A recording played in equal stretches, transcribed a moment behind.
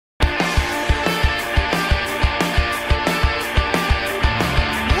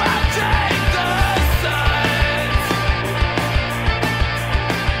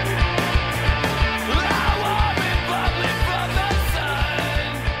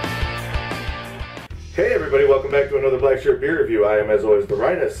Hey everybody, welcome back to another Black Shirt Beer Review. I am, as always, the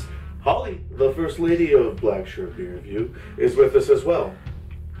Rhinus. Holly, the First Lady of Black Shirt Beer Review, is with us as well.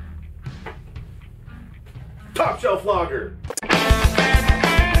 Top Shelf Lager!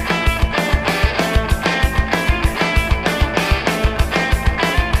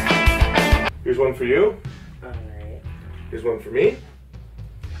 Here's one for you. Alright. Here's one for me.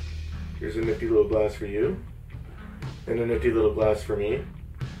 Here's a nifty little glass for you. And a nifty little glass for me.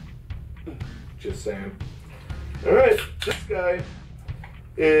 Just saying. Alright, this guy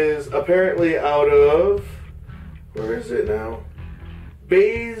is apparently out of, where is it now?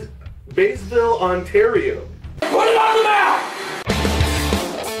 Baysville, Ontario. Put it on the map!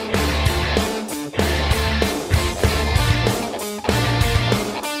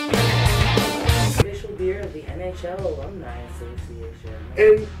 Official beer of the NHL Alumni Association.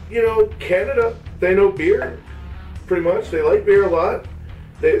 And, you know, Canada, they know beer, pretty much. They like beer a lot.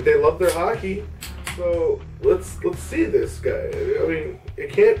 They love their hockey. So let's see this guy. I mean,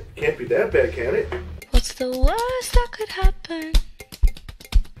 it can't be that bad, can it? What's the worst that could happen?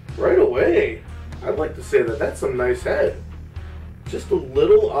 Right away, I'd like to say that that's some nice head. Just a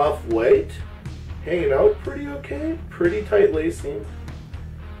little off weight, hanging out pretty okay, pretty tight lacing.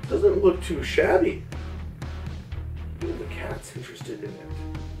 Doesn't look too shabby. Ooh, the cat's interested in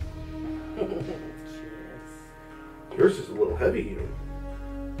it. Yours is a little heavy, you know.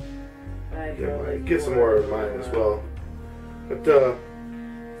 Yeah, I get some more of mine as well. But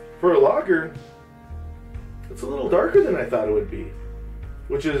for a lager, it's a little darker than I thought it would be,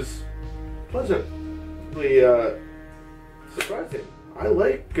 which is pleasantly surprising. I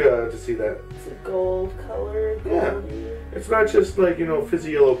like to see that. It's a gold color. Yeah, Goldy. it's not just like, you know,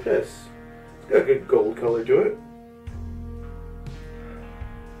 fizzy yellow piss. It's got a good gold color to it.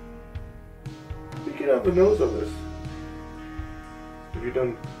 You get out the nose on this. If you're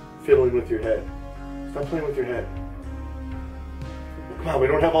done fiddling with your head. Stop playing with your head. Come on, we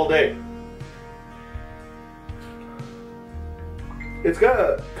don't have all day. It's got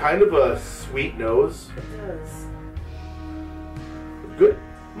a kind of a sweet nose. It does. Good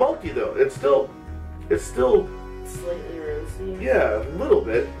malty though. It's still Slightly rosy. yeah, a little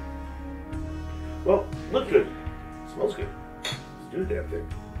bit. Well, look good. Smells good. Let's do the damn thing.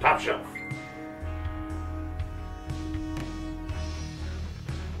 Top shelf.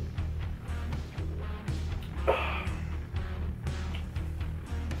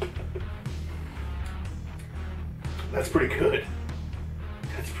 That's pretty good.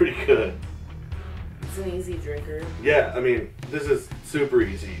 That's pretty good. It's an easy drinker. Yeah, I mean, this is super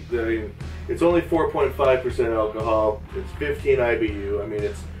easy. I mean, it's only 4.5% alcohol. It's 15 IBU. I mean,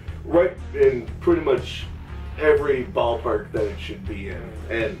 it's right in pretty much every ballpark that it should be in.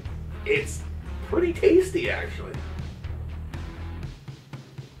 And it's pretty tasty, actually.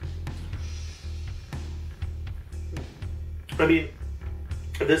 I mean,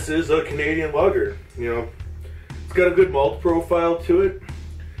 this is a Canadian lager, you know. It's got a good malt profile to it.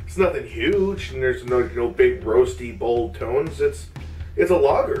 It's nothing huge, and there's no big roasty, bold tones. It's a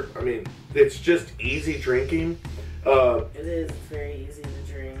lager. I mean, it's just easy drinking. It is. It's very easy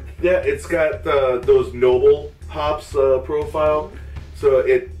to drink. Yeah, it's got those noble hops profile, so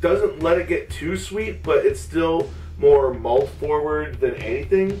it doesn't let it get too sweet, but it's still more malt forward than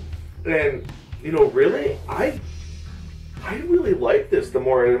anything. And you know, really, I really like this. The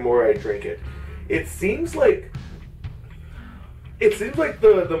more I drink it, it seems like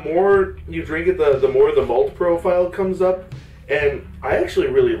the more you drink it, the more the malt profile comes up, and I actually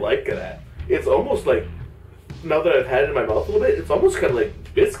really like that. It's almost like, now that I've had it in my mouth a little bit, it's almost kind of like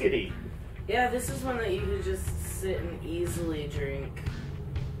biscuity. Yeah, this is one that you could just sit and easily drink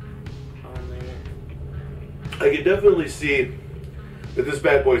all night. I can definitely see that this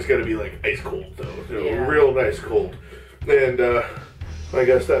bad boy's got to be like ice cold though, you know, Yeah. real nice cold, and I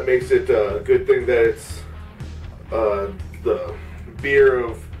guess that makes it a good thing that it's the beer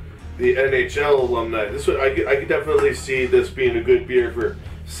of the NHL alumni. This one, I could definitely see this being a good beer for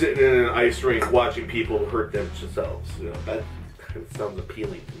sitting in an ice rink watching people hurt themselves. You know, that kind of sounds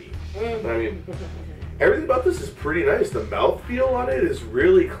appealing to me. I mean, everything about this is pretty nice. The mouthfeel on it is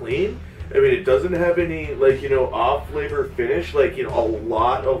really clean. I mean, it doesn't have any, like, you know, off-flavor finish like, you know, a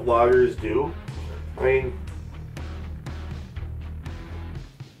lot of lagers do. I mean,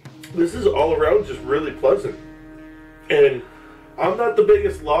 this is all around just really pleasant. And I'm not the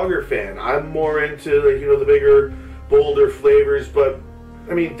biggest lager fan. I'm more into, like, you know, the bigger, bolder flavors. But,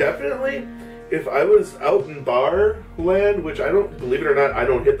 I mean, definitely, if I was out in bar land, which I don't, believe it or not, I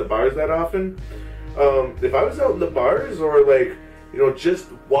don't hit the bars that often. If I was out in the bars or, like, you know, just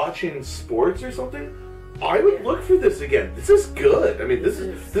watching sports or something, I would look for this again. This is good. I mean, this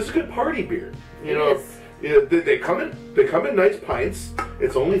is a good party beer. You know, they come in nice pints.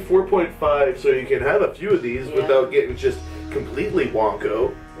 It's only 4.5, so you can have a few of these without getting just completely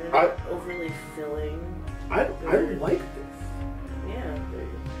wonko. They're not overly filling. I like this. Yeah.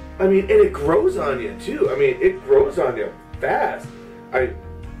 I mean, and it grows on you too. I mean, it grows on you fast. I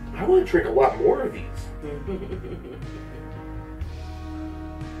want to drink a lot more of these.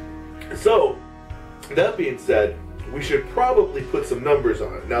 So, that being said, we should probably put some numbers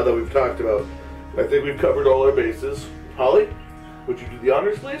on it now that we've talked about. I think we've covered all our bases. Holly, would you do the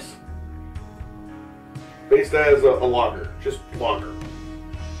honors, please? Based as a lager, just lager.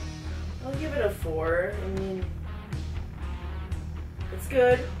 I'll give it a 4. I mean, it's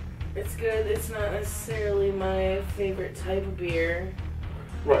good. It's good. It's not necessarily my favorite type of beer.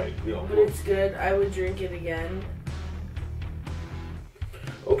 Right. You know, but it's good. I would drink it again.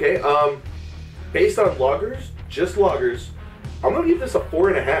 Okay. Based on lagers, just lagers, I'm gonna give this a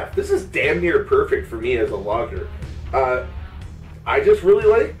 4.5. This is damn near perfect for me as a lager. I just really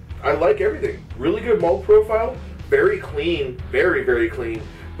like everything. Really good malt profile. Very clean. Very, very clean.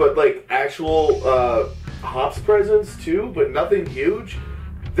 But like actual hops presence too, but nothing huge.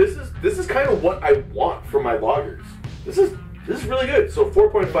 This is kind of what I want from my lagers. This is really good. So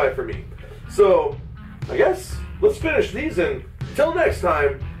 4.5 for me. So I guess let's finish these, and until next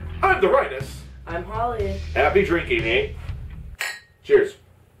time, I'm the Rhinus. I'm Holly. Happy drinking, eh? Cheers.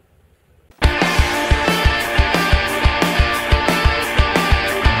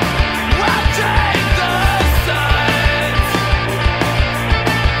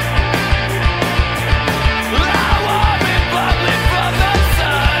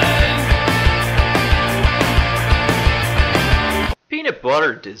 Peanut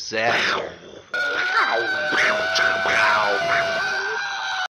butter disaster.